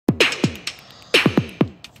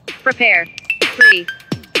Prepare. 3,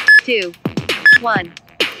 2, 1.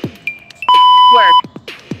 Work.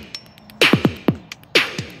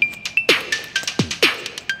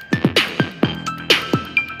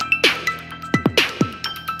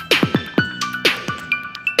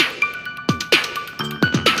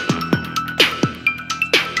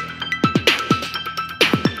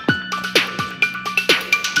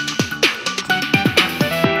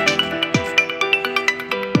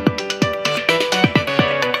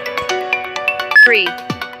 3,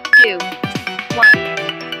 2, 1.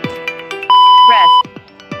 Rest.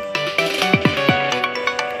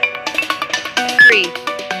 3,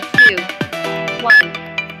 2, 1.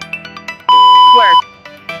 Work.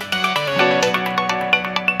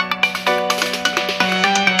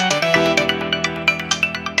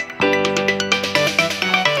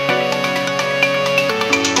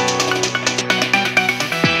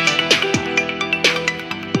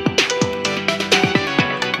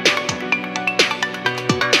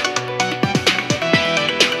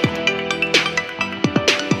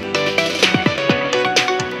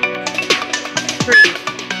 3,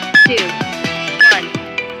 2, 1.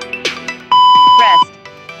 Rest.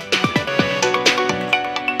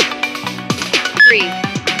 3,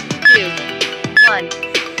 2, 1.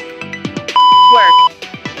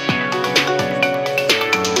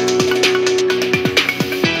 Work.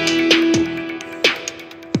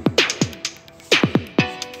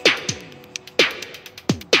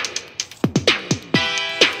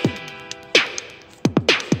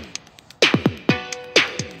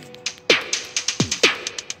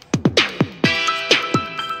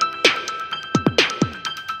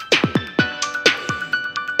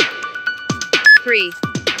 3,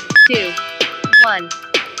 2, 1.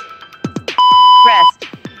 Rest.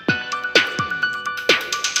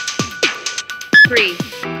 3,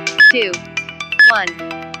 2, 1.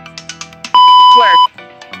 Work.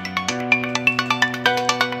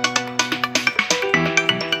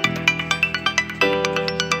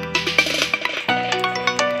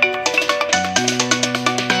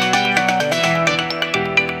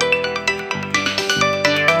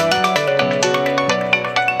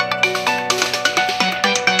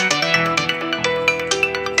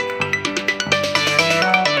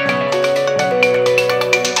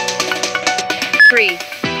 3,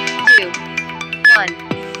 2, 1.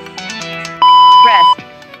 Rest.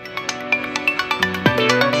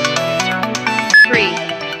 3,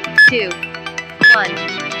 2, 1.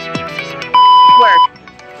 Work.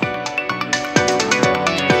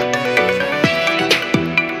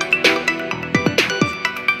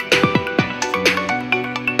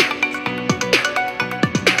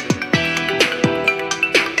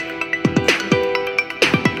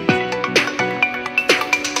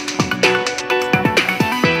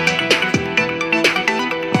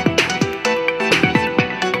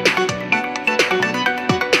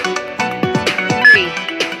 3,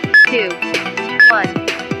 2, 1.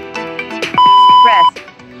 Rest.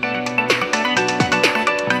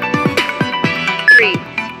 3,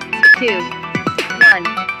 2, 1.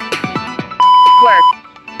 Work.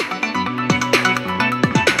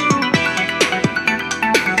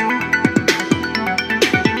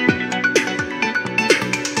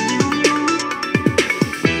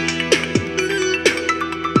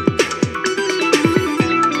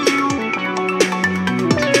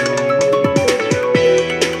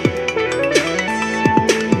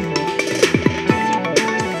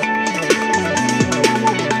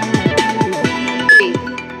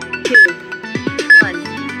 3,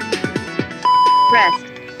 2, 1.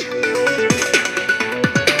 Rest.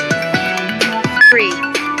 3,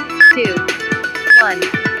 2, 1.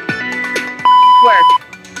 Work.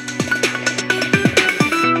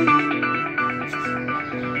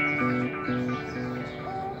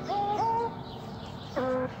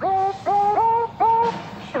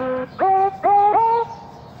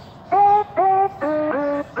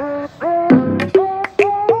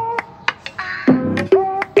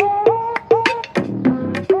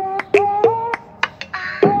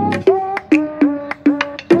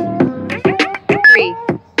 3,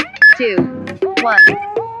 2, 1.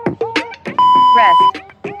 Rest.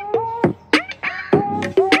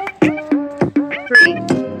 3,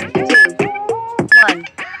 2, 1.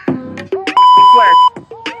 Work.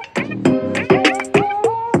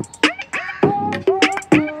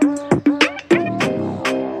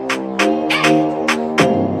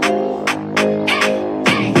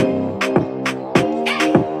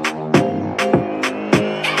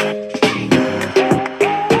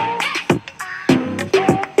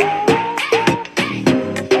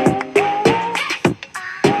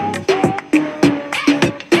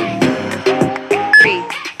 3,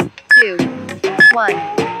 2, 1.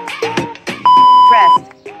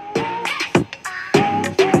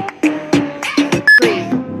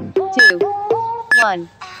 1.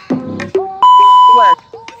 Work.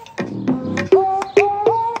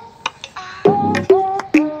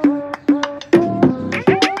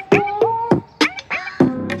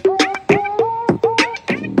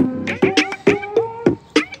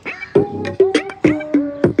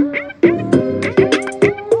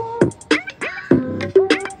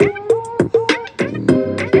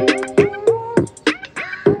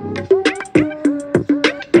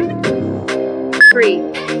 3,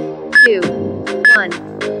 2, 1.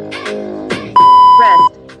 Rest.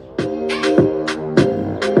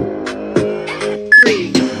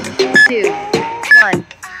 3, 2, 1.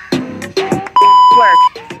 Work.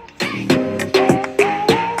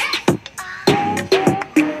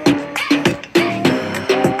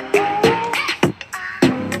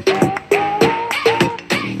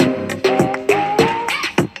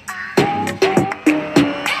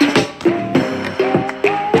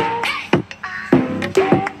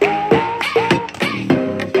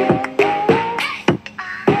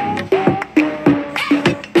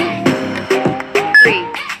 3,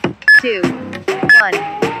 2, 1.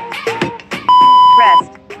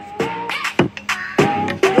 Rest.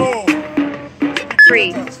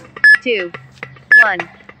 3, 2, 1.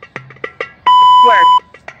 Work.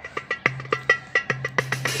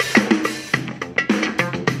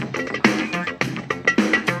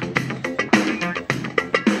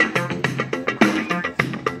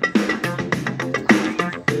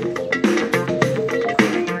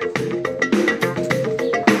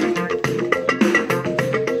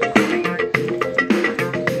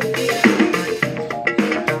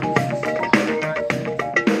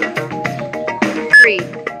 3,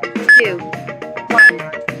 2, 1.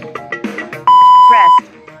 Rest.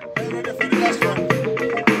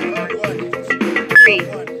 3,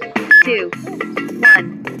 2, 1.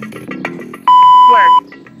 Work.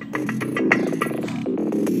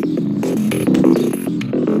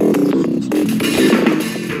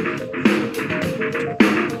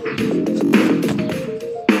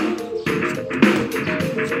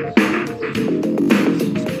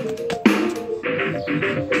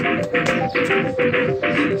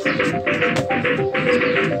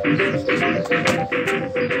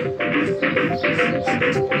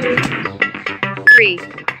 3,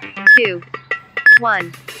 2,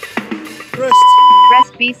 1. Rest.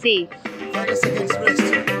 Rest BC. 30 seconds rest.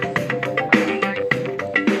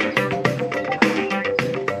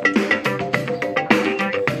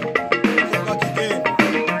 Come back again.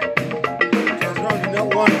 Just rounding that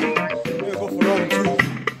one. We'll go for round 2.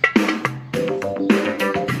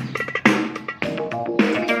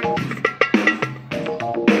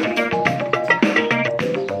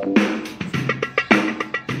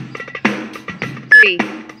 3,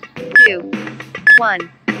 2, 1.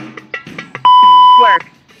 Work.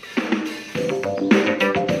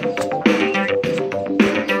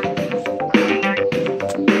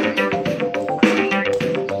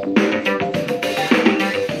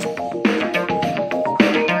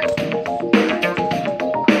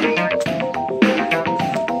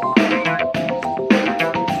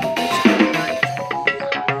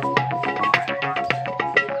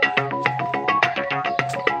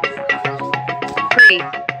 3,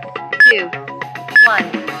 2, 1.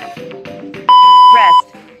 Rest.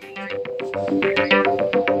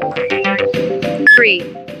 3,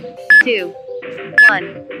 2, 1.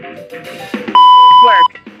 Work.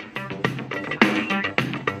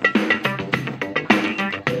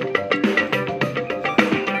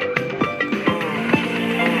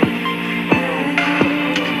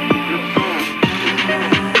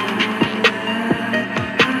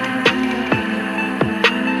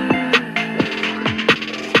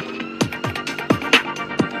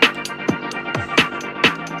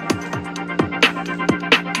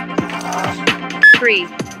 3,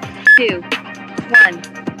 2, 1.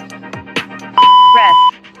 Rest.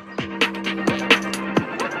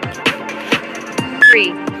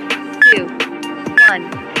 3, 2, 1.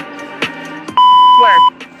 Work.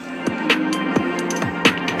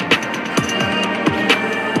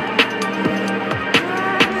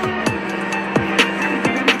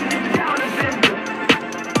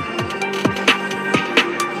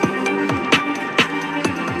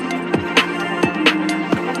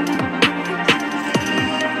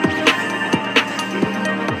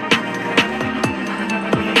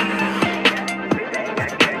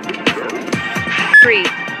 3,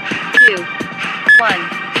 2, 1.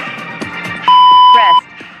 Rest.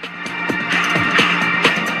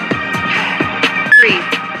 3,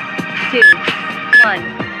 2, 1.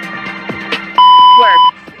 Work.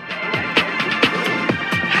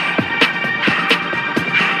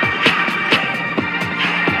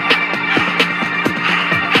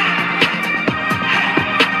 3,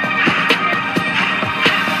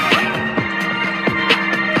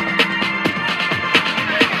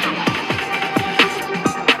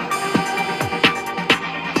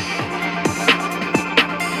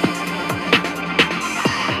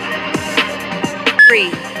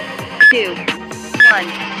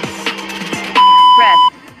 1.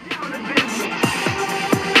 Rest.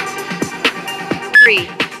 3,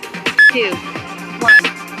 2, 1.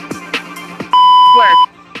 Work.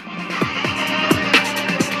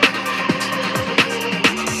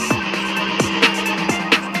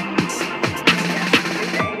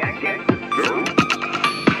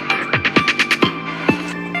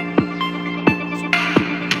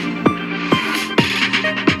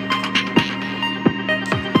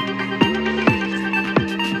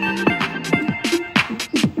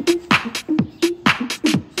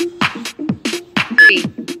 Three,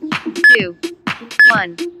 2,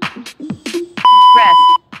 1.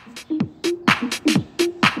 Rest.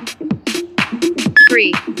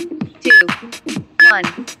 3, 2, 1.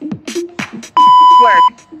 Work.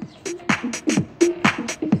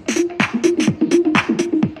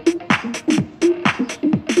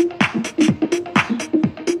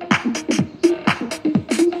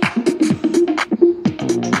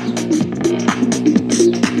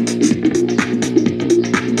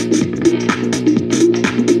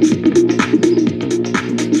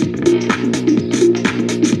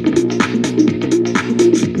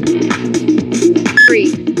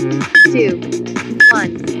 3, 2,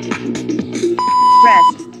 1.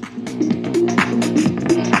 Rest.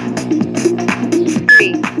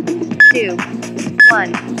 3, 2,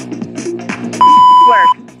 1. Work.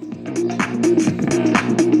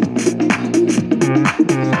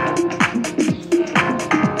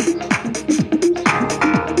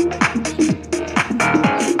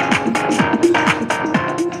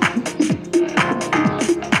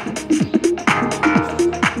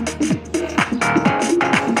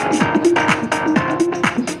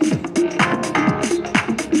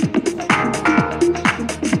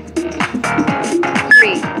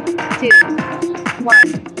 3, 2,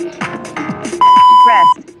 1.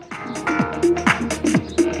 Rest.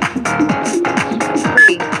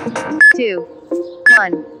 3, 2,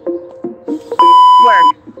 1. Work.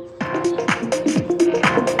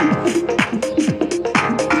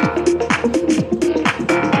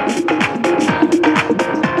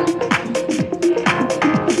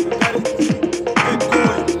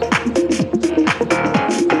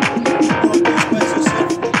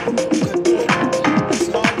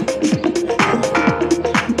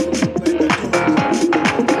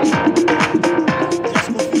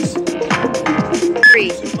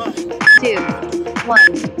 Three, 2,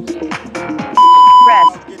 1.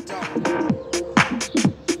 Rest.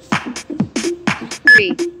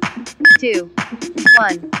 3, 2,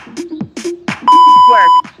 1.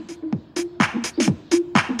 Work.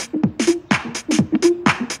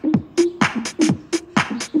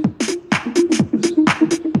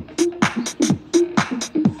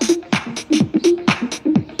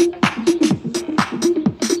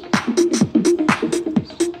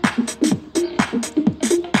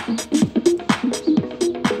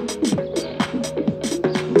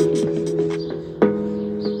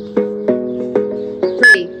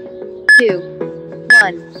 3, 2,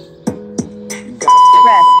 1.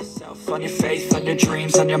 Rest. On your faith, on your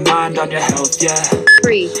dreams, on your mind, on your health, yeah.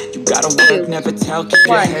 3, You gotta 2, work, never tell, keep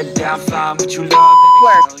your 1. head down, find what you love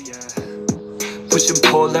Work. and excel, yeah. Push and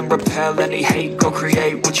pull and repel any hate, go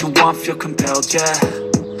create what you want, feel compelled, yeah.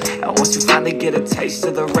 And once you finally get a taste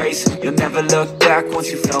of the race, you'll never look back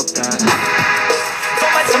once you felt that.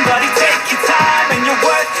 Don't let somebody take your time and your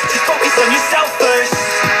worth, just focus on yourself first.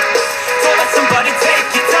 Don't let somebody take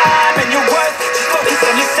your time and your worth, just focus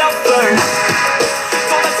on yourself first.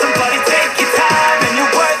 Don't let somebody take your time and your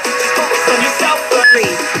worth, just focus on yourself first.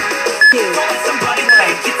 3, 2, Don't let somebody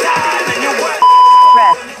take your time and your worth,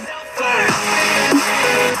 rest. first.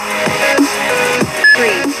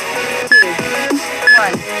 3, 2,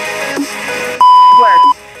 1. Work.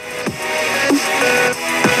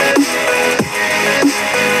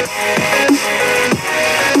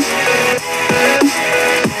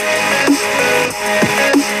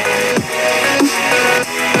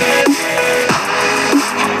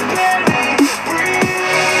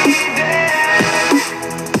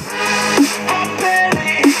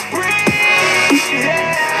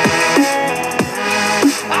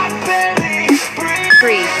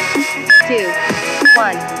 Three, 2,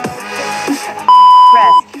 1.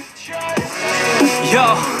 Rest. Yo,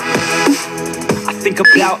 I think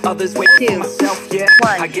about others, wait for 2, myself, yeah.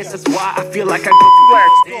 1. I guess that's why I feel like I go through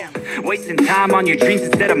Work. damn. Wasting time on your dreams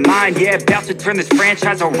instead of mine, yeah. About to turn this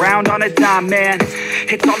franchise around on a dime, man.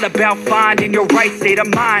 It's all about finding your right state of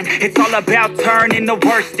mind. It's all about turning the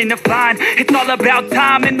worst into fine. It's all about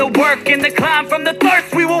time and the work and the climb. From the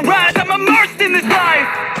thirst we will rise, I'm immersed in this life.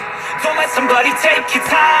 Don't let somebody take your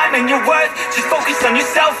time and your worth, just focus on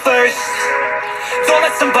yourself first. Don't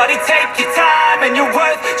let somebody take your time and your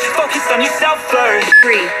worth. Just focus on yourself first.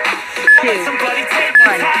 3, Don't let 2, somebody take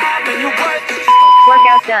your 1. time and your worth.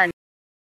 Workout done.